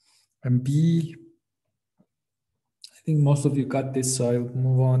 And B, I think most of you got this, so I'll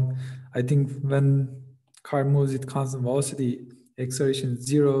move on. I think when car moves at constant velocity, acceleration is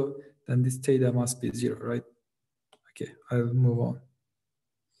 0, then this theta must be 0, right? Okay, I'll move on.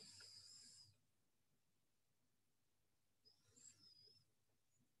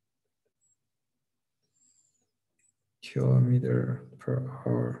 Kilometer per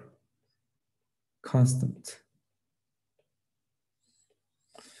hour. constant.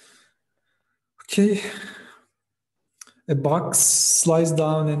 Okay. A box slides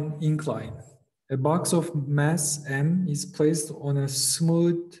down an incline. A box of mass m is placed on a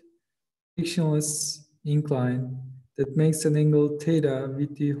smooth, frictionless incline that makes an angle theta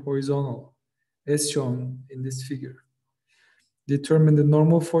with the horizontal, as shown in this figure. Determine the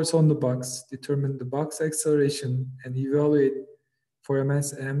normal force on the box, determine the box acceleration, and evaluate for a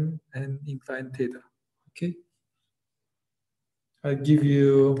mass m and incline theta. Okay. I'll give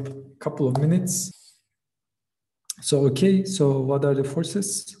you a couple of minutes. So, okay, so what are the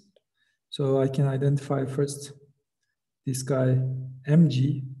forces? So I can identify first this guy,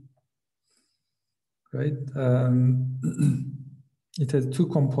 mg, right? It has two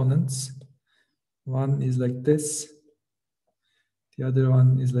components. One is like this. The other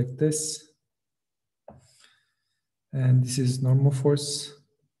one is like this. And this is normal force.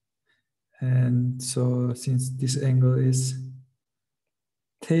 And so since this angle is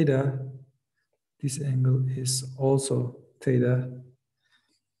theta, this angle is also theta.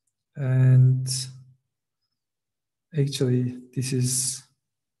 And actually, this is,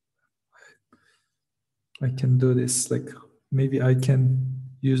 I can do this, like maybe I can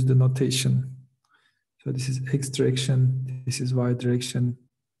use the notation. So this is x direction, this is y direction.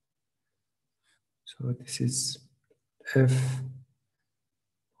 So this is F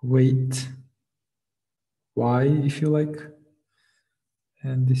weight y, if you like.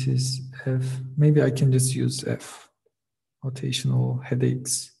 And this is F, maybe I can just use F, rotational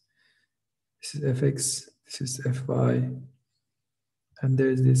headaches. This is Fx, this is Fy, and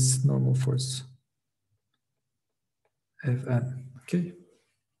there's this normal force, Fn, okay?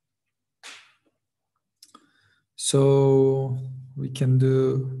 So we can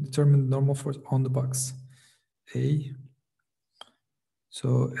determine normal force on the box. A,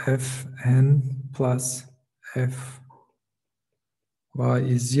 so Fn plus Fy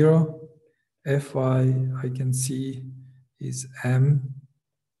is 0. Fy, I can see, is m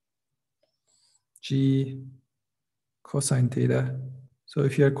g cosine theta. So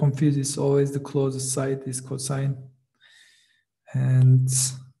if you are confused, it's always the closest side is cosine. And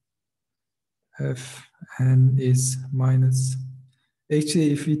Fn is minus.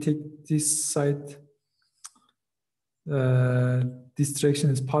 Actually, if we take this side, this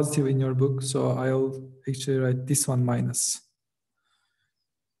direction is positive in your book, so I'll actually write this one minus.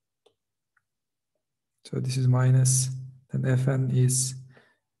 So this is minus, then Fn is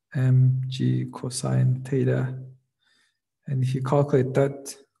mg cosine theta. And if you calculate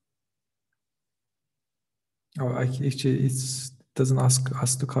that, actually it doesn't ask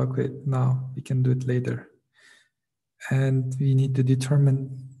us to calculate now, we can do it later. And we need to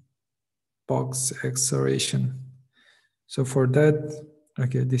determine box acceleration. So for that,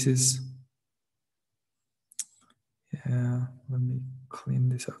 okay, this is, yeah, let me clean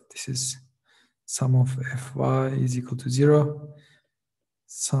this up. This is sum of Fy is equal to 0.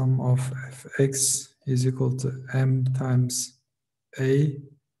 Sum of Fx is equal to m times a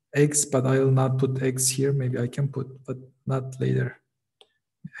x, but I will not put x here. Maybe I can put, but not later.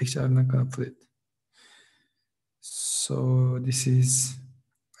 Actually, I'm not gonna put it. So this is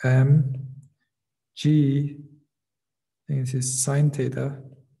m g, I think this is sine theta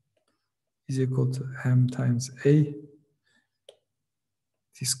is equal to m times a.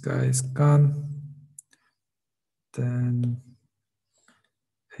 This guy is gone. Then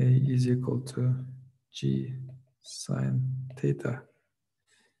a is equal to g sine theta.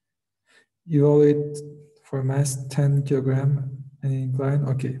 Evaluate for mass 10 kilogram and incline.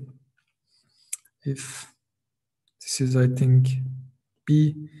 Okay. If this is, I think,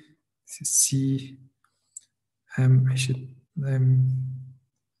 B, this is C, M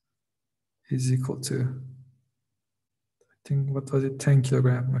is equal to, I think, what was it, 10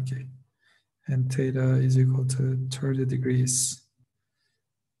 kilogram, okay. And theta is equal to 30 degrees,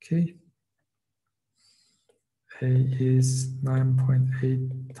 okay. A is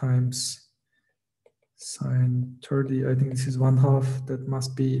 9.8 times sine 30, I think this is 1/2, that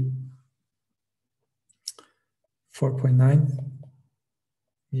must be 4.9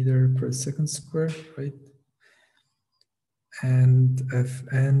 meter per second square, right? And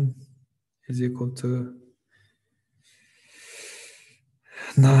Fn is equal to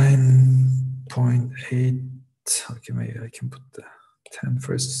 9.8. Okay, maybe I can put the 10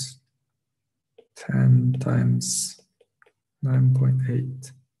 first. 10 times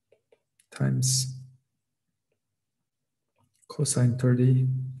 9.8 times cosine 30.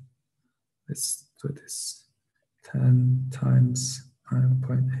 Let's do this. 10 times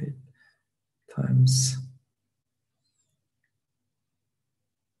 9.8 times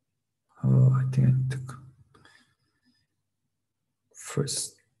Oh, I think I took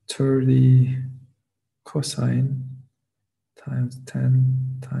first 30 cosine times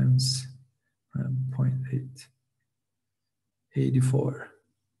 10 times 0.8, 84.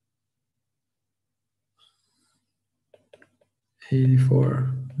 84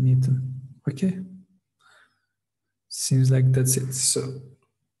 Newton. Okay. Seems like that's it. So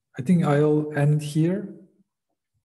I think I'll end here.